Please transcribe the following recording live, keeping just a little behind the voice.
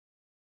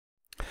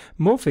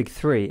Morfik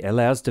 3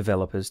 allows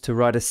developers to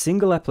write a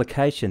single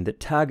application that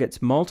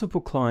targets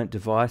multiple client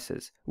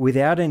devices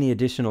without any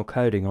additional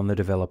coding on the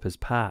developer's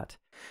part.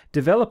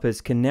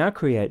 Developers can now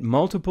create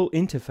multiple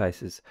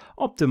interfaces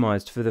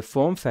optimized for the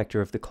form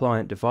factor of the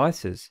client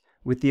devices,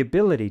 with the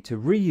ability to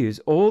reuse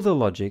all the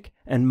logic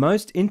and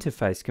most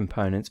interface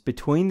components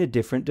between the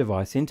different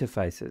device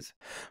interfaces.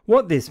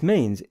 What this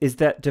means is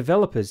that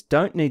developers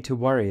don't need to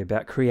worry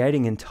about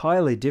creating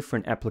entirely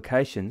different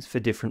applications for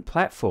different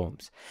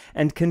platforms,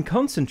 and can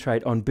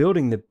concentrate on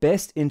building the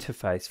best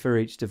interface for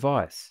each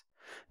device.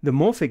 The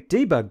Morfik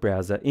debug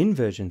browser in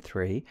version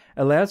 3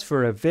 allows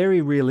for a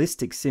very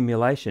realistic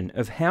simulation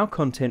of how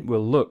content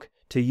will look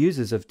to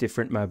users of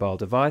different mobile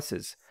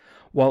devices,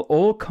 while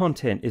all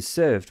content is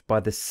served by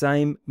the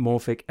same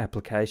Morfik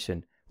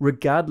application,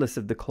 regardless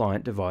of the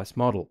client device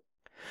model.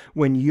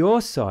 When your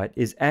site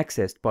is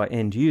accessed by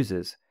end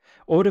users,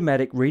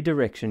 automatic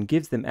redirection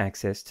gives them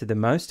access to the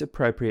most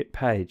appropriate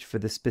page for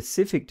the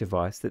specific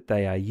device that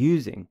they are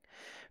using,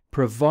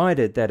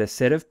 provided that a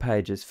set of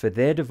pages for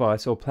their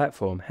device or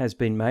platform has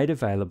been made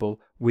available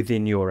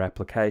within your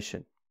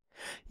application.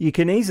 You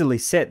can easily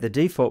set the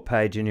default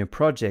page in your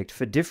project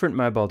for different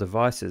mobile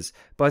devices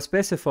by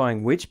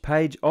specifying which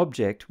page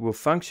object will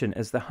function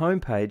as the home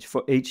page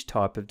for each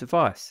type of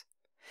device.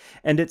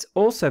 And it's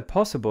also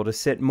possible to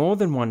set more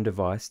than one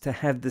device to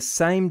have the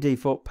same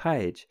default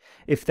page,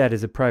 if that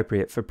is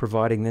appropriate for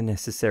providing the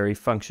necessary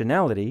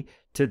functionality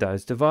to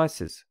those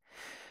devices.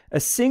 A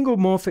single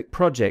Morfik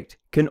project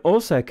can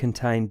also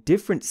contain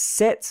different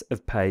sets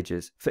of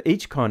pages for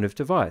each kind of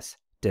device: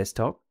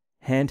 desktop,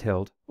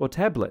 handheld, or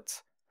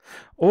tablets.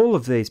 All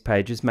of these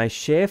pages may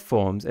share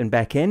forms and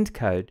back-end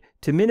code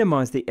to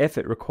minimize the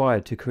effort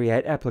required to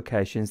create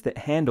applications that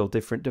handle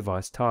different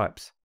device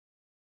types.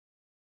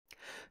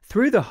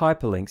 Through the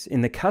hyperlinks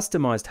in the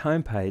customized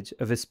homepage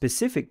of a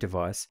specific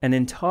device, an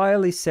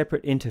entirely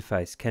separate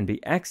interface can be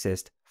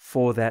accessed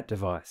for that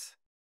device.